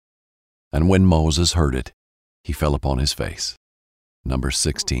And when Moses heard it, he fell upon his face. Numbers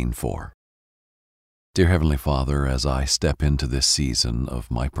 16:4. Dear Heavenly Father, as I step into this season of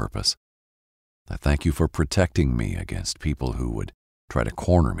my purpose, I thank you for protecting me against people who would try to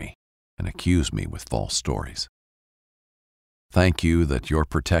corner me and accuse me with false stories. Thank you that your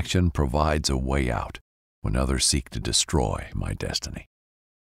protection provides a way out when others seek to destroy my destiny.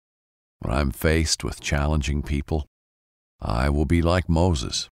 When I'm faced with challenging people, I will be like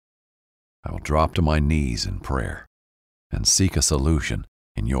Moses. I will drop to my knees in prayer and seek a solution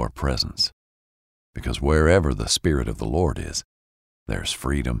in your presence, because wherever the Spirit of the Lord is, there's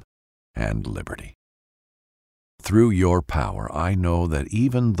freedom and liberty. Through your power, I know that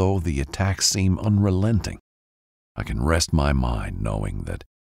even though the attacks seem unrelenting, I can rest my mind knowing that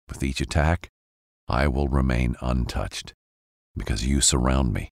with each attack, I will remain untouched, because you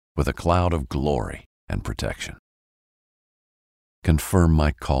surround me with a cloud of glory and protection. Confirm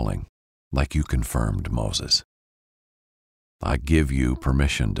my calling like you confirmed Moses. I give you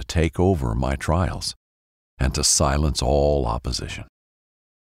permission to take over my trials and to silence all opposition.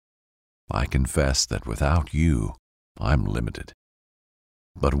 I confess that without you, I'm limited.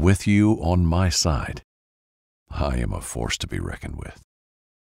 But with you on my side, I am a force to be reckoned with.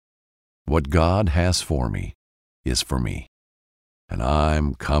 What God has for me is for me, and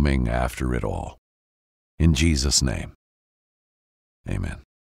I'm coming after it all. In Jesus' name, amen.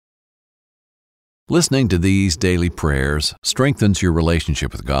 Listening to these daily prayers strengthens your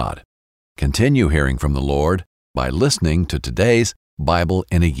relationship with God. Continue hearing from the Lord by listening to today's Bible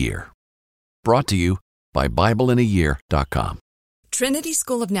in a Year. Brought to you by BibleInAYear.com. Trinity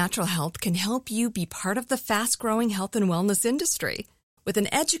School of Natural Health can help you be part of the fast-growing health and wellness industry. With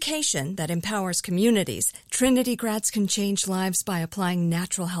an education that empowers communities, Trinity grads can change lives by applying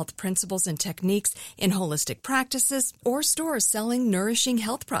natural health principles and techniques in holistic practices or stores selling nourishing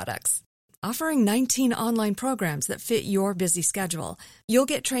health products. Offering 19 online programs that fit your busy schedule, you'll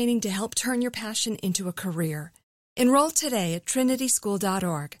get training to help turn your passion into a career. Enroll today at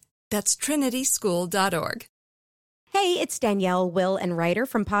trinityschool.org. That's trinityschool.org. Hey, it's Danielle, Will, and Ryder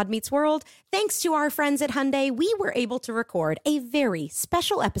from Pod Meets World. Thanks to our friends at Hyundai, we were able to record a very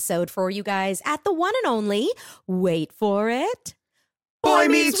special episode for you guys at the one and only, wait for it, Boy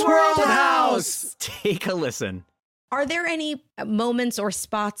Meets World House! Take a listen. Are there any moments or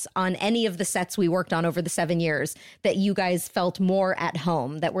spots on any of the sets we worked on over the 7 years that you guys felt more at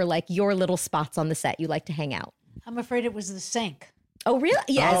home, that were like your little spots on the set you like to hang out? I'm afraid it was the sink. Oh, really?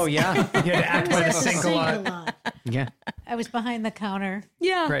 Yes. Oh, yeah. You had to act by the sink a lot. Yeah. I was behind the counter.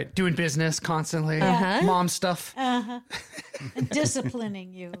 Yeah. Right. Doing business constantly. Uh-huh. Mom stuff. And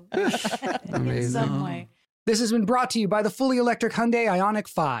disciplining you in Amazing. some way. This has been brought to you by the fully electric Hyundai Ioniq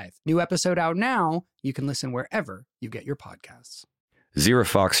 5. New episode out now. You can listen wherever you get your podcasts. Zero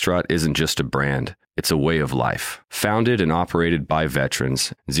Foxtrot isn't just a brand, it's a way of life. Founded and operated by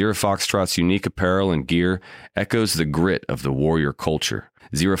veterans, Zero Foxtrot's unique apparel and gear echoes the grit of the warrior culture.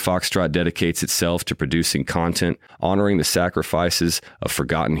 Zero Foxtrot dedicates itself to producing content, honoring the sacrifices of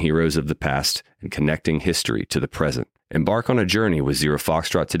forgotten heroes of the past, and connecting history to the present. Embark on a journey with Zero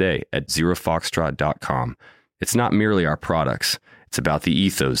Foxtrot today at zerofoxtrot.com. It's not merely our products, it's about the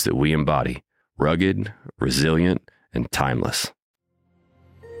ethos that we embody. Rugged, resilient, and timeless.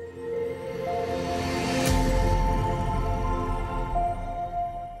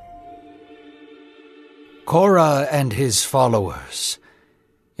 Korah and his followers.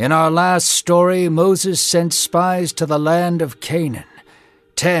 In our last story, Moses sent spies to the land of Canaan.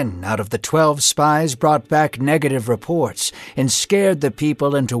 10 out of the 12 spies brought back negative reports and scared the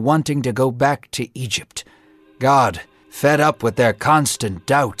people into wanting to go back to Egypt. God, fed up with their constant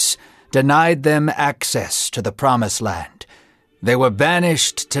doubts, denied them access to the Promised Land. They were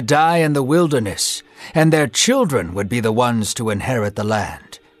banished to die in the wilderness, and their children would be the ones to inherit the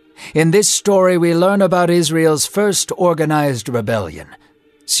land. In this story, we learn about Israel's first organized rebellion.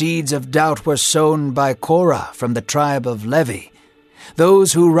 Seeds of doubt were sown by Korah from the tribe of Levi.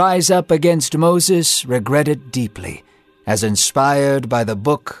 Those who rise up against Moses regret it deeply, as inspired by the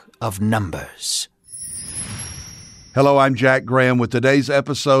book of Numbers. Hello, I'm Jack Graham with today's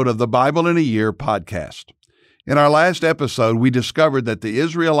episode of the Bible in a Year podcast. In our last episode, we discovered that the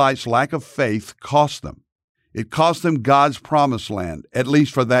Israelites' lack of faith cost them. It cost them God's promised land, at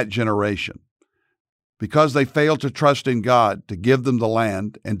least for that generation. Because they failed to trust in God to give them the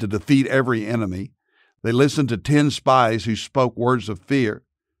land and to defeat every enemy, they listened to 10 spies who spoke words of fear.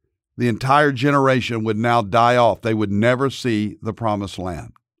 The entire generation would now die off. They would never see the promised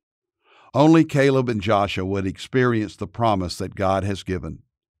land. Only Caleb and Joshua would experience the promise that God has given.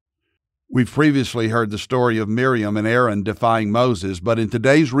 We've previously heard the story of Miriam and Aaron defying Moses, but in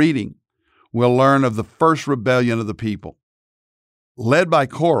today's reading, we'll learn of the first rebellion of the people. Led by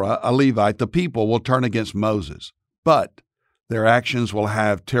Korah, a Levite, the people will turn against Moses, but their actions will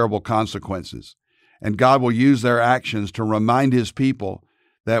have terrible consequences. And God will use their actions to remind his people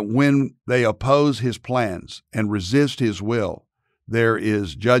that when they oppose his plans and resist his will, there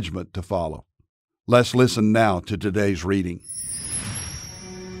is judgment to follow. Let's listen now to today's reading.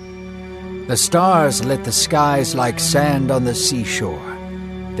 The stars lit the skies like sand on the seashore.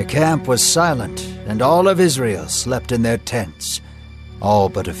 The camp was silent, and all of Israel slept in their tents, all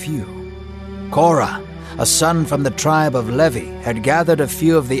but a few. Korah, a son from the tribe of Levi, had gathered a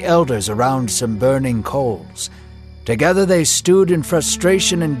few of the elders around some burning coals. Together they stood in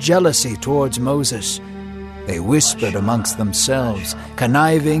frustration and jealousy towards Moses. They whispered amongst themselves,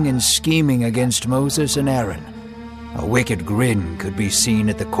 conniving and scheming against Moses and Aaron. A wicked grin could be seen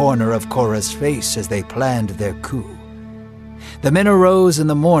at the corner of Korah's face as they planned their coup. The men arose in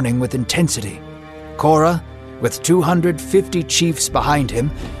the morning with intensity. Korah, with 250 chiefs behind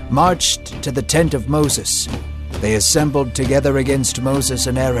him, marched to the tent of Moses. They assembled together against Moses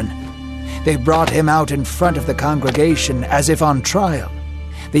and Aaron. They brought him out in front of the congregation as if on trial.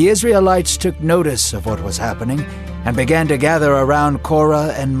 The Israelites took notice of what was happening and began to gather around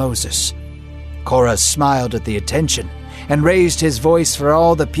Korah and Moses. Korah smiled at the attention and raised his voice for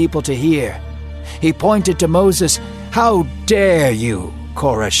all the people to hear. He pointed to Moses. "How dare you?"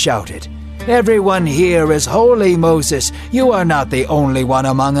 Korah shouted. "Everyone here is holy, Moses. You are not the only one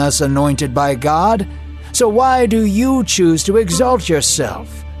among us anointed by God. So why do you choose to exalt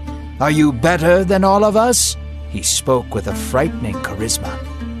yourself? Are you better than all of us?" He spoke with a frightening charisma.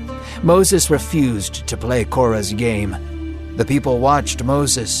 Moses refused to play Korah's game. The people watched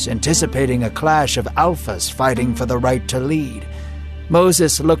Moses, anticipating a clash of alphas fighting for the right to lead.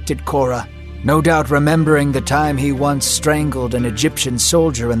 Moses looked at Korah, no doubt remembering the time he once strangled an Egyptian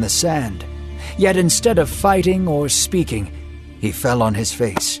soldier in the sand. Yet instead of fighting or speaking, he fell on his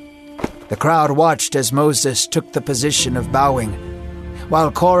face. The crowd watched as Moses took the position of bowing.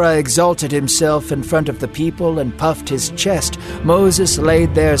 While Korah exalted himself in front of the people and puffed his chest, Moses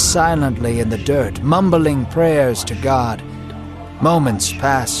laid there silently in the dirt, mumbling prayers to God. Moments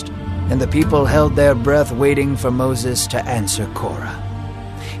passed, and the people held their breath waiting for Moses to answer Korah.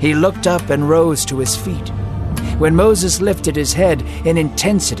 He looked up and rose to his feet. When Moses lifted his head, an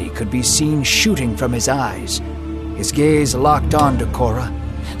intensity could be seen shooting from his eyes. His gaze locked on to Korah,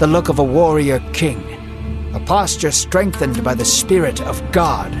 the look of a warrior king, a posture strengthened by the Spirit of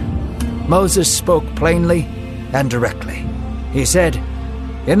God. Moses spoke plainly and directly. He said,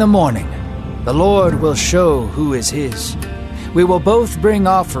 "In the morning, the Lord will show who is his. We will both bring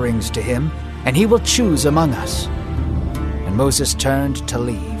offerings to him, and he will choose among us." And Moses turned to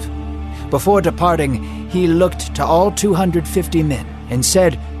leave. Before departing, he looked to all 250 men and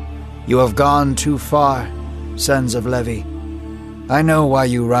said, "You have gone too far, sons of Levi. I know why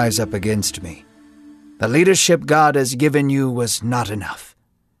you rise up against me. The leadership God has given you was not enough."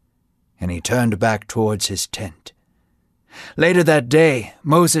 And he turned back towards his tent. Later that day,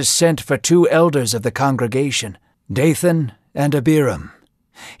 Moses sent for 2 elders of the congregation, Dathan and Abiram.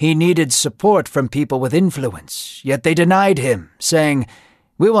 He needed support from people with influence, yet they denied him, saying,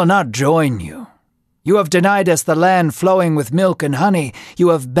 "We will not join you. You have denied us the land flowing with milk and honey. You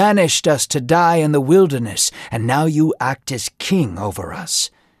have banished us to die in the wilderness, and now you act as king over us."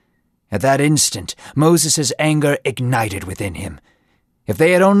 At that instant, Moses' anger ignited within him. If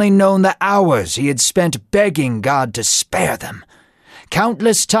they had only known the hours he had spent begging God to spare them.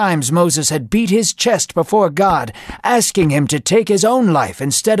 Countless times Moses had beat his chest before God, asking him to take his own life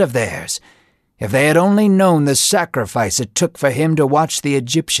instead of theirs. If they had only known the sacrifice it took for him to watch the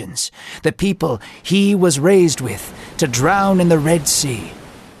Egyptians, the people he was raised with, to drown in the Red Sea.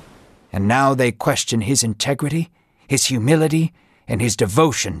 And now they question his integrity, his humility, and his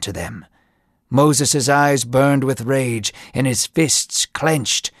devotion to them. Moses' eyes burned with rage, and his fists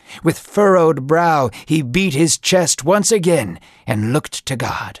clenched. With furrowed brow, he beat his chest once again and looked to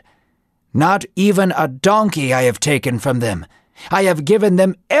God. "Not even a donkey I have taken from them. I have given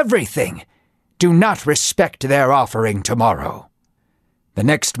them everything. Do not respect their offering tomorrow." The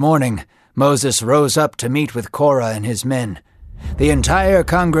next morning, Moses rose up to meet with Korah and his men. The entire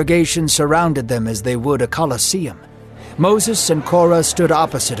congregation surrounded them as they would a colosseum. Moses and Korah stood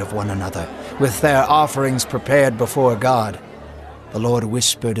opposite of one another, with their offerings prepared before God. The Lord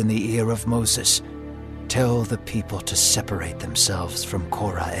whispered in the ear of Moses, "Tell the people to separate themselves from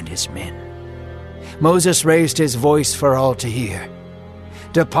Korah and his men." Moses raised his voice for all to hear.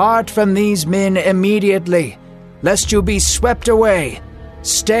 "Depart from these men immediately, lest you be swept away.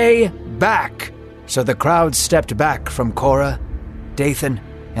 Stay back." So the crowd stepped back from Korah, Dathan,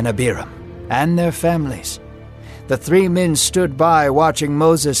 and Abiram, and their families. The 3 men stood by, watching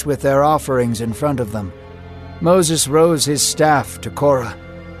Moses with their offerings in front of them. Moses rose his staff to Korah.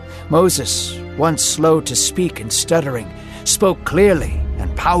 Moses, once slow to speak and stuttering, spoke clearly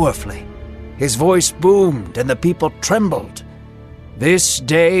and powerfully. His voice boomed, and the people trembled. "This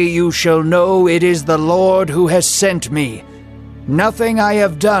day you shall know it is the Lord who has sent me. Nothing I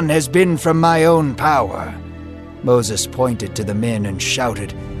have done has been from my own power." Moses pointed to the men and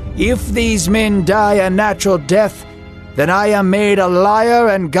shouted, "If these men die a natural death, then I am made a liar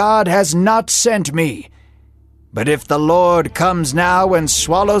and God has not sent me. But if the Lord comes now and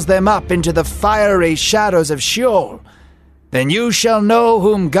swallows them up into the fiery shadows of Sheol, then you shall know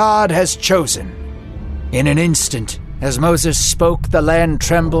whom God has chosen." In an instant, as Moses spoke, the land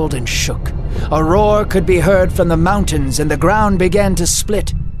trembled and shook. A roar could be heard from the mountains, and the ground began to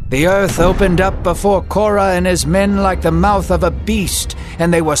split. The earth opened up before Korah and his men like the mouth of a beast,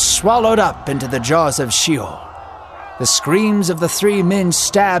 and they were swallowed up into the jaws of Sheol. The screams of the 3 men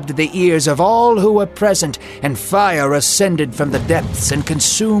stabbed the ears of all who were present, and fire ascended from the depths and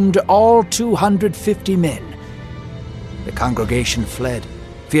consumed all 250 men. The congregation fled,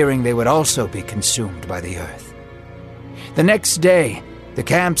 fearing they would also be consumed by the earth. The next day, the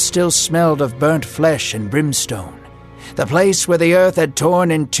camp still smelled of burnt flesh and brimstone. The place where the earth had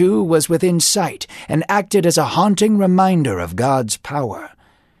torn in two was within sight and acted as a haunting reminder of God's power.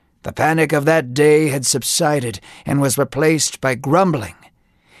 The panic of that day had subsided and was replaced by grumbling.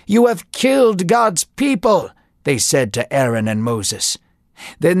 "You have killed God's people," they said to Aaron and Moses.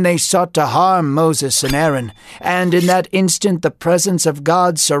 Then they sought to harm Moses and Aaron, and in that instant the presence of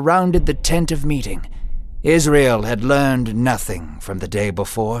God surrounded the tent of meeting. Israel had learned nothing from the day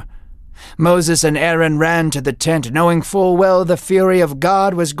before. Moses and Aaron ran to the tent, knowing full well the fury of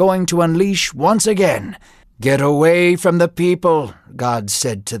God was going to unleash once again. "Get away from the people," God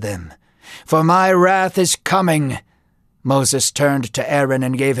said to them, "for my wrath is coming." Moses turned to Aaron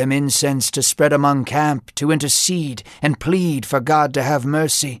and gave him incense to spread among camp, to intercede and plead for God to have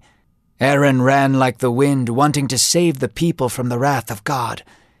mercy. Aaron ran like the wind, wanting to save the people from the wrath of God.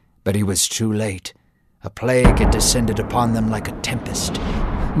 But he was too late. A plague had descended upon them like a tempest.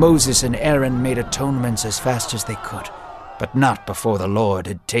 Moses and Aaron made atonements as fast as they could, but not before the Lord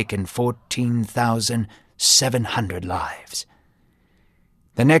had taken 14,700 lives.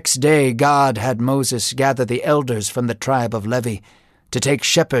 The next day God had Moses gather the elders from the tribe of Levi to take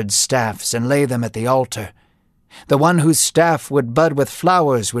shepherds' staffs and lay them at the altar. The one whose staff would bud with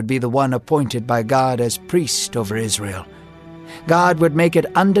flowers would be the one appointed by God as priest over Israel. God would make it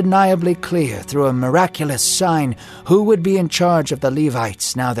undeniably clear through a miraculous sign who would be in charge of the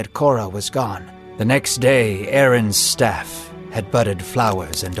Levites now that Korah was gone. The next day Aaron's staff had budded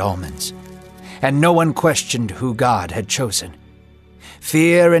flowers and almonds, and no one questioned who God had chosen.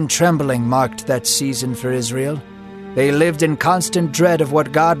 Fear and trembling marked that season for Israel. They lived in constant dread of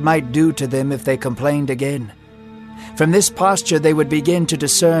what God might do to them if they complained again. From this posture they would begin to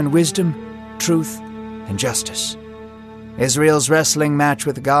discern wisdom, truth, and justice. Israel's wrestling match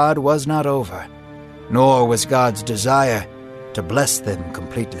with God was not over, nor was God's desire to bless them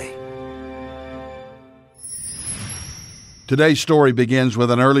completely. Today's story begins with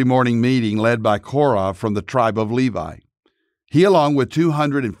an early morning meeting led by Korah from the tribe of Levi. He, along with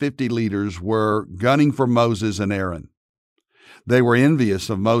 250 leaders, were gunning for Moses and Aaron. They were envious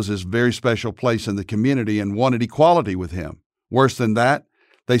of Moses' very special place in the community and wanted equality with him. Worse than that,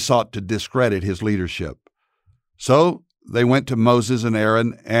 they sought to discredit his leadership. So they went to Moses and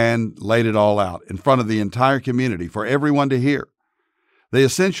Aaron and laid it all out in front of the entire community for everyone to hear. They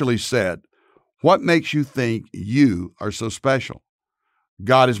essentially said, "What makes you think you are so special?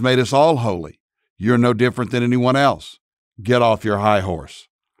 God has made us all holy. You're no different than anyone else. Get off your high horse."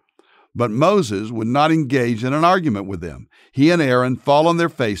 But Moses would not engage in an argument with them. He and Aaron fall on their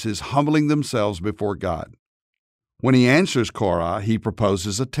faces, humbling themselves before God. When he answers Korah, he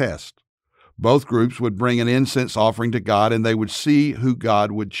proposes a test. Both groups would bring an incense offering to God, and they would see who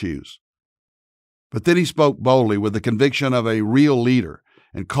God would choose. But then he spoke boldly with the conviction of a real leader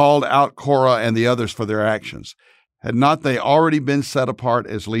and called out Korah and the others for their actions. Had not they already been set apart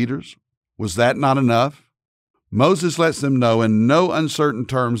as leaders? Was that not enough? Moses lets them know in no uncertain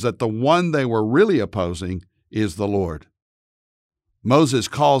terms that the one they were really opposing is the Lord. Moses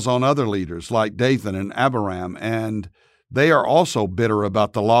calls on other leaders like Dathan and Abiram, and they are also bitter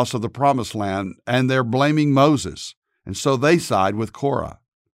about the loss of the promised land, and they're blaming Moses, and so they side with Korah.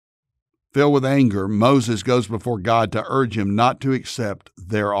 Filled with anger, Moses goes before God to urge him not to accept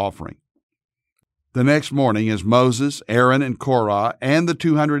their offering. The next morning, as Moses, Aaron, and Korah, and the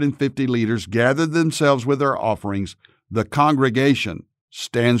 250 leaders gathered themselves with their offerings, the congregation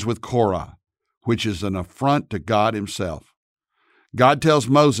stands with Korah which is an affront to God himself. God tells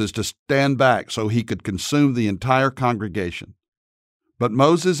Moses to stand back so he could consume the entire congregation. But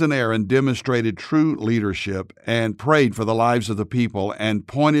Moses and Aaron demonstrated true leadership and prayed for the lives of the people and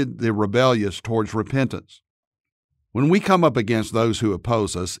pointed the rebellious towards repentance. When we come up against those who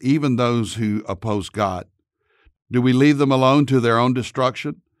oppose us, even those who oppose God, do we leave them alone to their own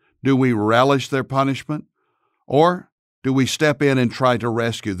destruction? Do we relish their punishment? Or do we step in and try to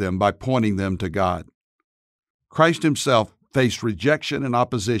rescue them by pointing them to God? Christ himself faced rejection and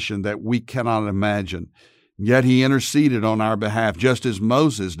opposition that we cannot imagine, yet he interceded on our behalf, just as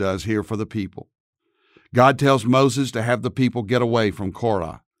Moses does here for the people. God tells Moses to have the people get away from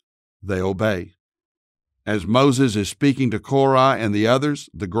Korah. They obey. As Moses is speaking to Korah and the others,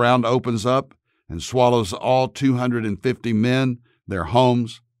 the ground opens up and swallows all 250 men, their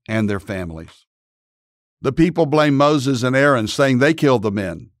homes, and their families. The people blame Moses and Aaron, saying they killed the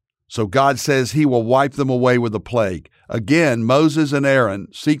men. So God says he will wipe them away with a plague. Again, Moses and Aaron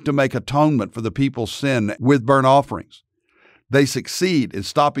seek to make atonement for the people's sin with burnt offerings. They succeed in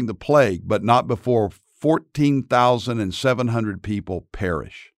stopping the plague, but not before 14,700 people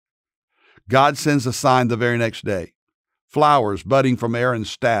perish. God sends a sign the very next day, flowers budding from Aaron's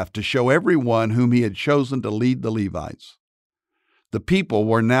staff to show everyone whom he had chosen to lead the Levites. The people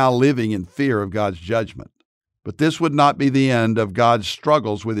were now living in fear of God's judgment, but this would not be the end of God's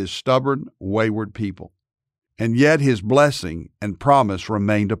struggles with his stubborn, wayward people. And yet his blessing and promise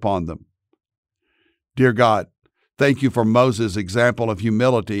remained upon them. Dear God, thank you for Moses' example of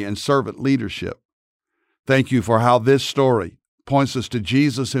humility and servant leadership. Thank you for how this story points us to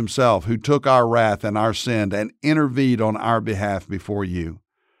Jesus himself, who took our wrath and our sin and intervened on our behalf before you.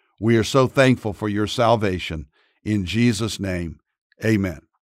 We are so thankful for your salvation. In Jesus' name, amen.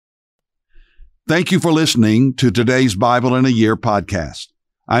 Thank you for listening to today's Bible in a Year podcast.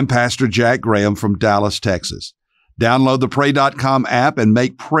 I'm Pastor Jack Graham from Dallas, Texas. Download the Pray.com app and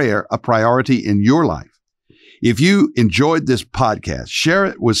make prayer a priority in your life. If you enjoyed this podcast, share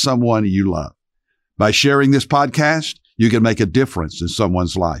it with someone you love. By sharing this podcast, you can make a difference in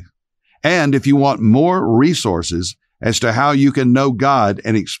someone's life. And if you want more resources as to how you can know God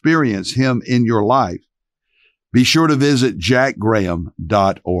and experience him in your life, be sure to visit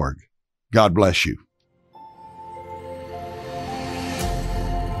jackgraham.org. God bless you.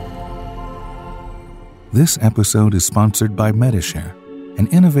 This episode is sponsored by MediShare, an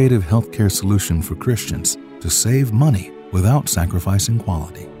innovative healthcare solution for Christians to save money without sacrificing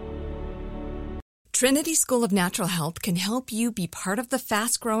quality. Trinity School of Natural Health can help you be part of the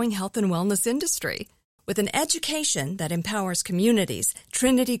fast-growing health and wellness industry. With an education that empowers communities,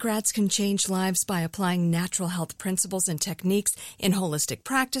 Trinity grads can change lives by applying natural health principles and techniques in holistic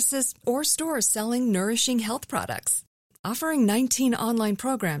practices or stores selling nourishing health products. Offering 19 online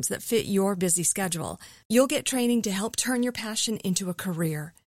programs that fit your busy schedule, you'll get training to help turn your passion into a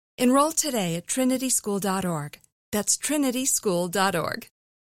career. Enroll today at trinityschool.org. That's trinityschool.org.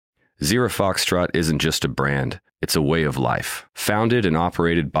 Zero Foxtrot isn't just a brand, it's a way of life. Founded and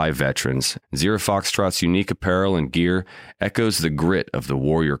operated by veterans, Zero Foxtrot's unique apparel and gear echoes the grit of the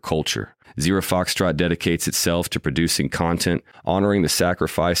warrior culture. Zero Foxtrot dedicates itself to producing content, honoring the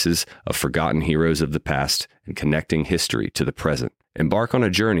sacrifices of forgotten heroes of the past, and connecting history to the present. Embark on a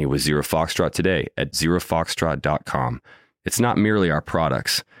journey with Zero Foxtrot today at zerofoxtrot.com. It's not merely our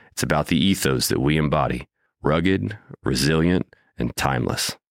products, it's about the ethos that we embody. Rugged, resilient, and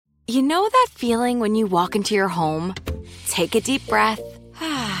timeless. You know that feeling when you walk into your home, take a deep breath,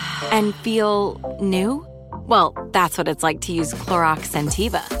 and feel new? Well, that's what it's like to use Clorox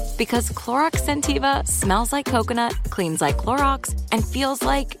Scentiva. Because Clorox Scentiva smells like coconut, cleans like Clorox, and feels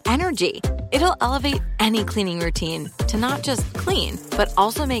like energy. It'll elevate any cleaning routine to not just clean, but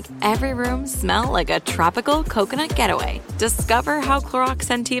also make every room smell like a tropical coconut getaway. Discover how Clorox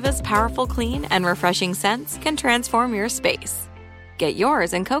Scentiva's powerful clean and refreshing scents can transform your space. Get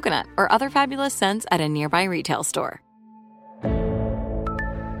yours in coconut or other fabulous scents at a nearby retail store.